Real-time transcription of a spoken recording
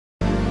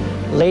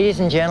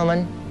Ladies and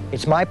gentlemen,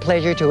 it's my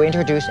pleasure to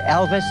introduce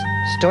Elvis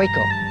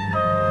Stojko.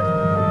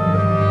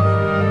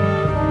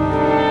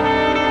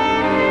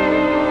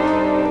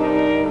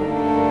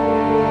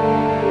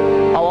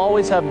 I'll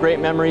always have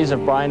great memories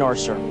of Brian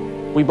Orser.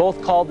 We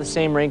both called the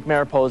same rink,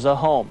 Mariposa,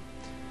 home.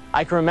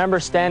 I can remember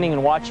standing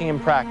and watching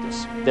him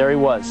practice. There he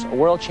was, a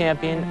world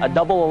champion, a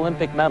double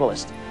Olympic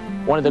medalist,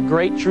 one of the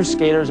great true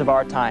skaters of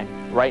our time,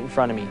 right in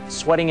front of me,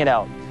 sweating it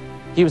out.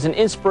 He was an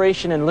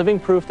inspiration and living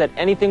proof that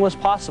anything was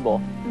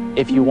possible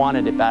if you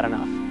wanted it bad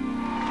enough.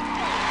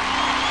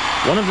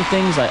 One of the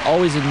things I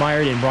always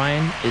admired in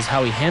Brian is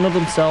how he handled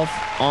himself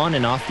on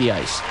and off the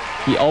ice.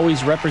 He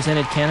always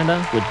represented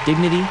Canada with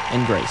dignity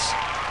and grace.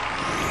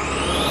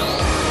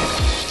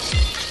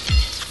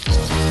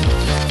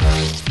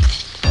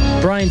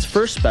 Brian's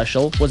first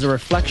special was a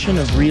reflection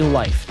of real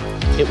life.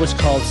 It was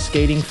called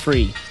Skating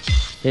Free.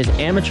 His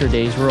amateur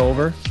days were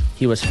over.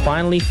 He was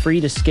finally free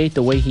to skate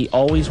the way he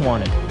always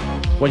wanted.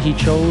 What he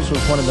chose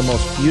was one of the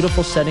most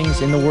beautiful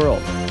settings in the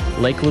world,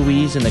 Lake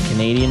Louise in the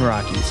Canadian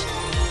Rockies.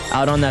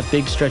 Out on that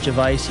big stretch of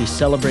ice, he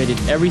celebrated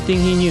everything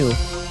he knew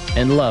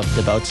and loved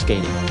about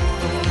skating.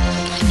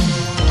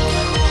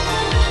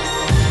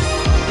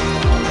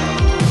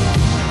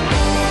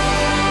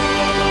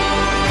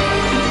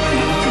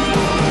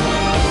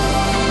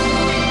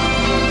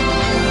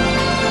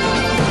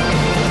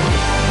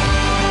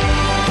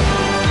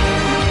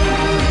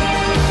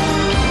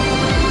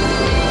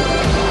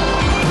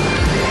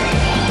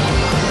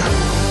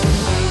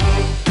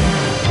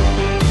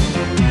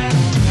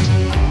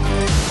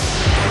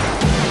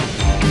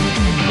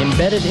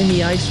 Embedded in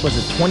the ice was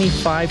a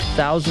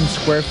 25,000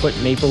 square foot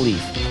maple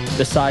leaf,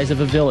 the size of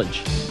a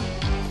village.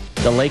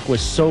 The lake was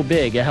so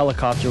big, a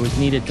helicopter was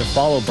needed to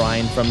follow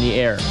Brian from the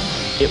air.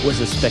 It was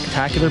a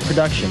spectacular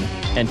production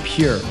and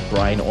pure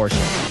Brian Orser.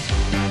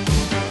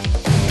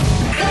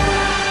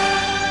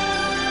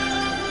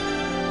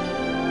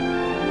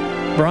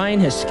 Brian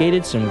has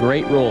skated some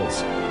great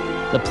roles.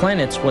 The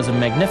Planets was a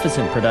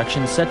magnificent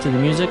production set to the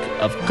music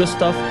of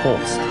Gustav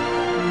Holst.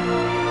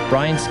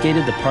 Brian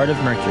skated the part of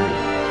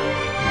Mercury.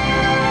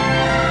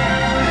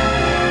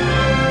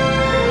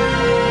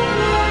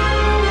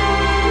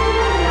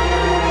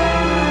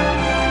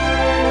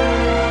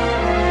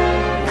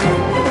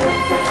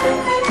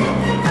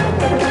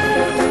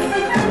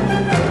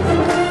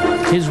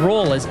 His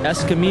role as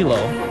Escamillo,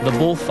 the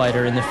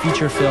bullfighter in the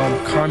feature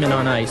film Carmen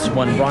on Ice,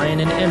 won Brian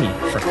an Emmy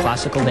for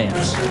classical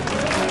dance.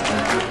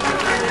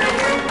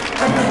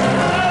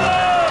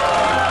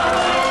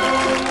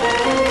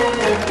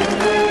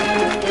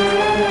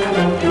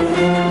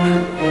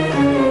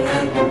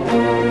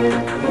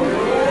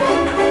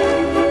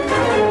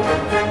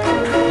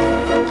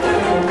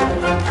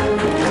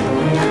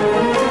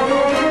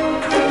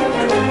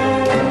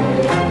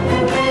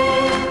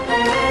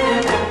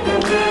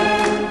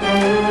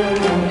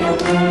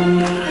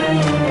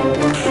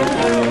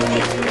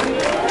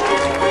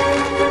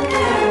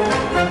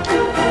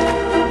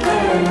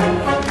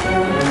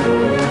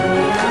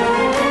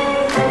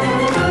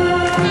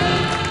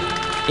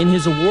 In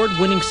his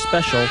award-winning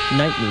special,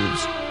 Night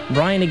Moves,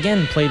 Brian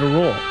again played a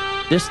role,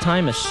 this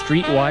time a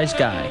streetwise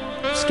guy,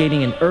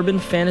 skating an urban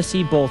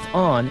fantasy both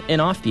on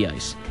and off the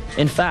ice.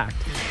 In fact,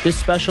 this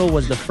special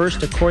was the first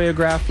to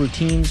choreograph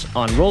routines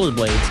on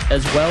rollerblades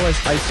as well as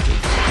ice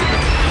skates.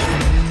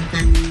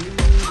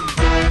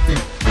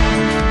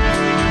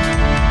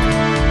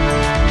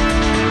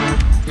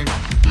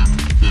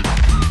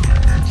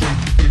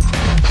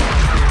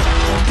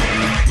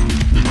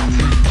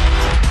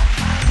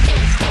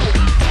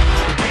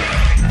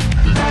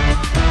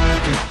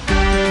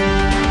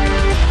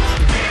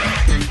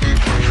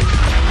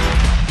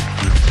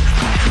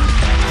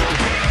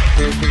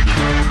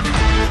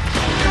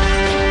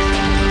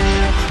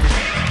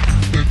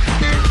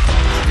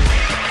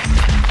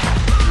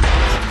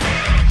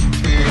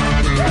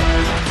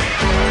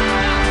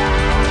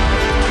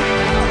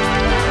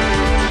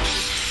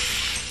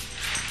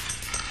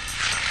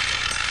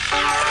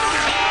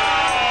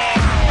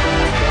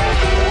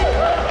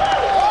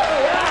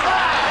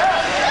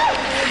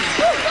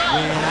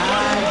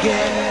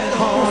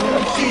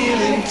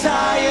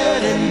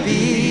 Tired and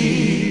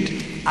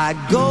beat, I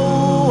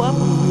go up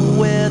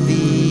where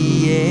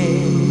the air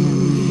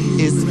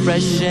is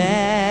fresh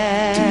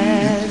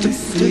and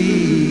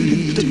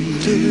sweet.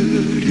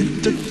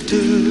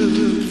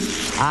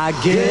 I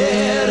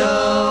get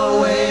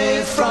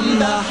away from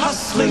the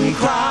hustling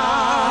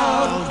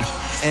crowd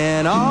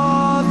and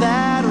all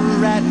that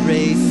rat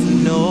race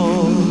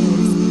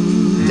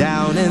noise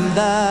down in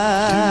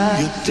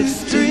the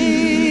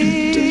street.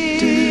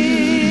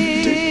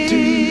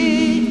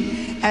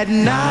 At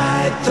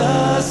night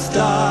the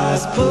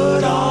stars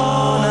put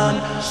on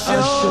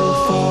a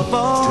show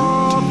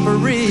for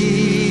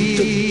free.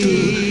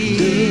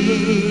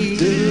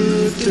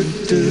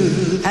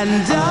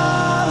 And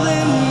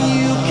darling,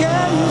 you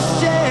can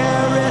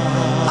share it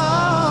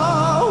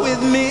all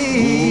with me.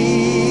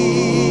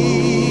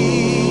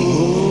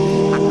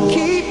 I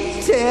keep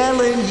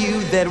telling you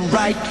that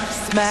right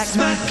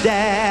smack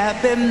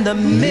dab in the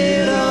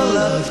middle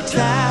of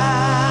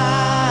town,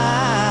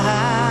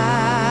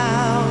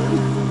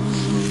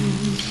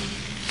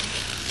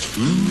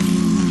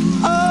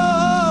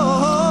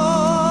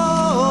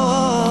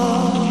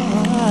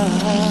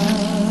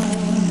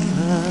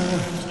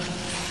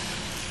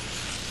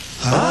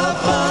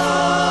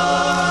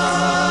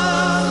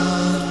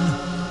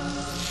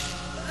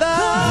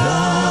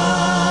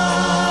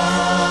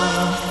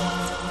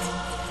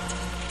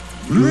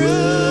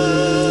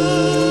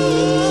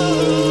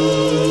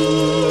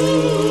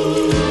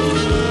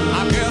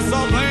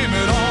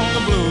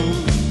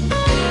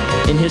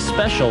 his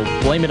special,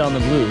 Blame It on the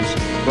Blues,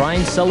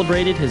 Brian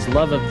celebrated his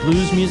love of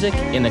blues music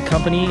in the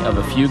company of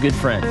a few good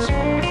friends.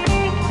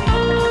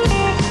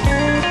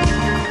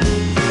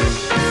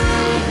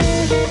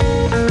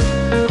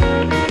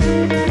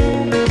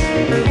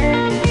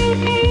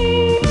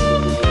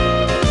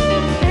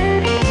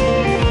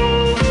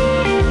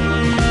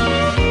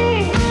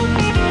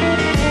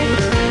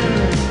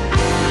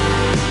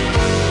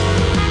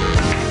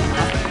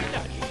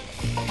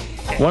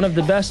 One of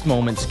the best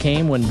moments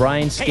came when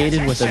Brian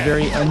skated with a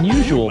very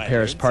unusual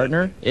pairs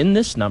partner in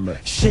this number.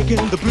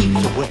 Shaking the blues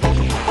away,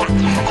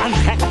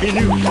 unhappy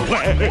news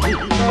away.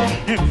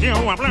 If you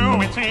are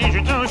blue, it's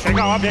easy to shake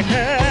off your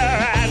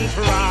care and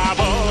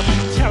trouble.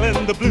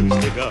 Telling the blues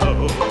to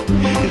go,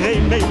 they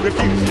may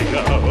refuse to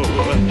go,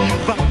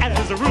 but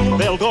as a rule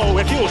they'll go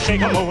if you'll shake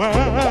them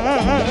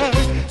away.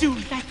 Do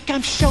like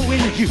I'm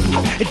showing you,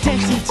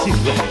 dancing to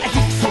a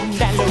Dixie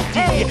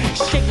melody.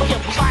 Shake your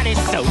body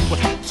so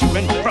to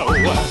and fro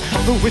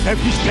with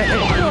every step.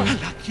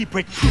 Lucky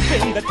break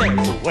proving that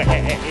there's a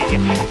way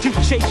to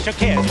chase your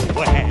cares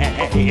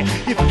away.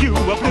 If you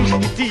are blue,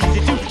 it's easy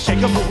to shake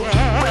them away.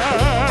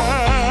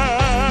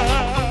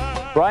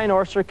 Brian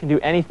Orser can do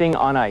anything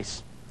on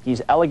ice.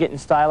 He's elegant and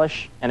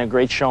stylish and a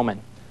great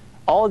showman.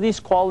 All of these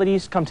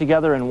qualities come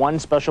together in one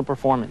special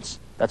performance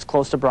that's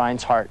close to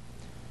Brian's heart.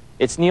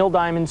 It's Neil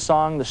Diamond's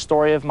song, The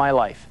Story of My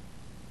Life.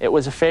 It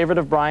was a favorite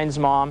of Brian's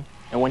mom,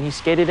 and when he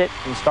skated it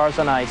in Stars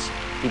on Ice,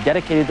 he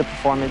dedicated the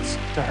performance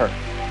to her.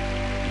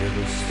 You're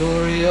the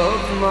story of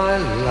my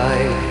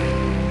life,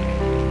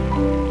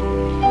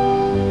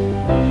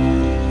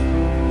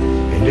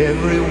 and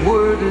every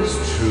word is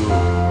true.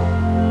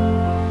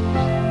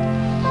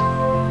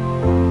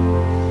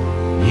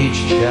 Each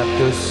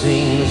chapter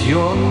sings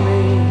your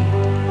name.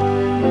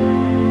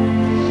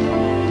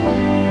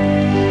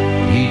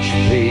 Each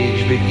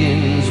page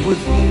begins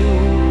with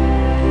you.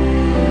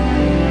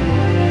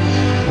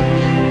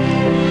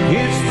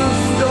 It's the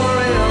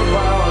story of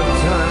our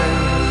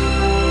times,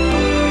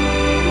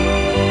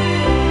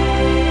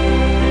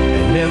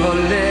 and never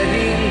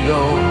letting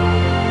go.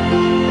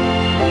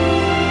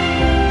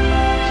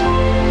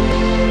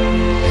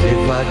 And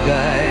if I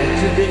die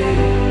today,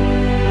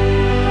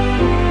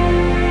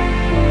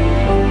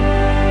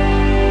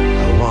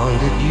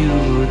 you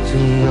to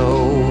know.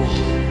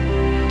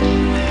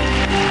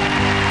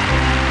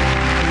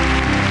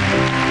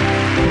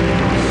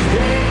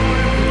 Stay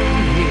with me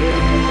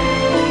here,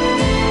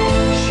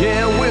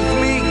 share with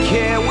me,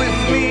 care with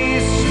me,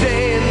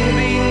 stay and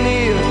be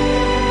near.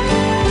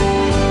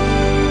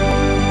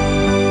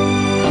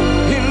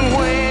 And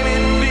when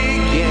it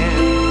began,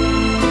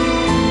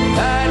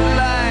 I'd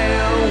lie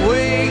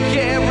awake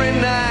every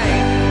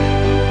night,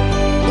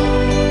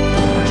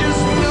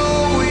 just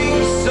knowing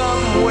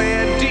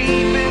somewhere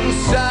deep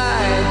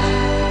inside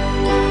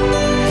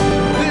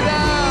that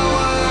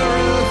our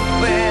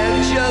affair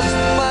just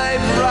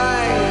might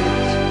right.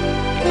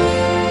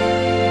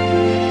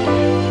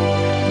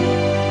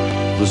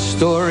 The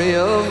story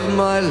of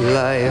my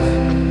life,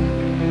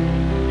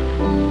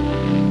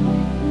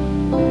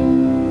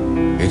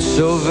 it's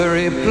so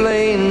very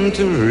plain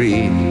to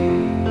read.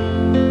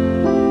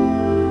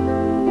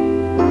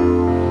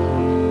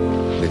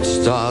 It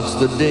starts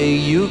the day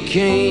you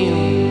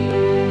came,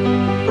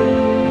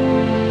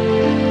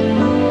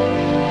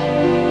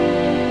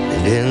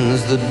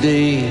 ends the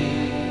day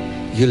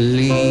you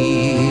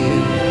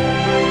leave.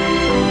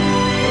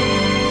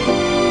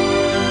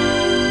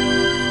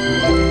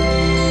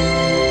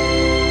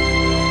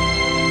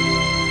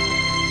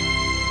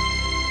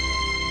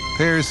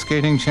 Pairs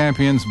skating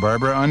champions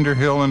Barbara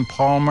Underhill and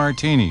Paul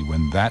Martini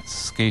when That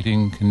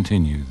Skating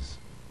continues.